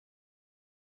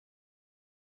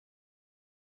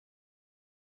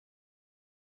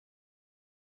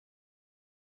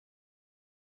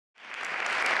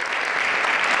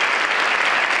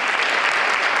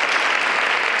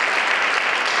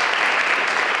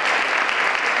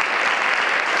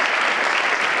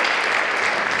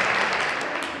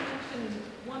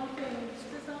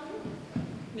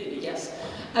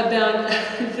about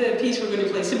the piece we're going to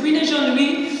play. Sabrina Jean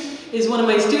Louis is one of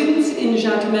my students in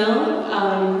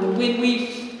Jacmel. We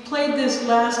played this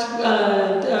last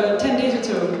 10 days or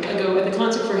so ago at the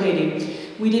concert for Haiti.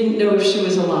 We didn't know if she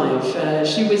was alive.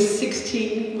 She was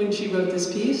 16 when she wrote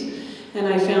this piece, and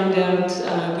I found out,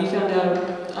 we found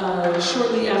out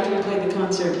shortly after we played the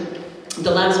concert,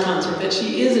 the last concert, that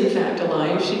she is in fact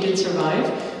alive. She did survive,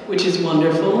 which is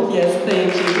wonderful. Yes,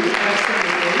 thank you.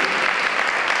 Absolutely.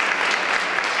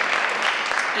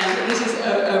 And this is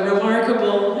a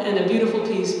remarkable and a beautiful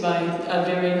piece by a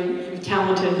very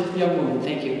talented young woman.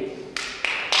 Thank you.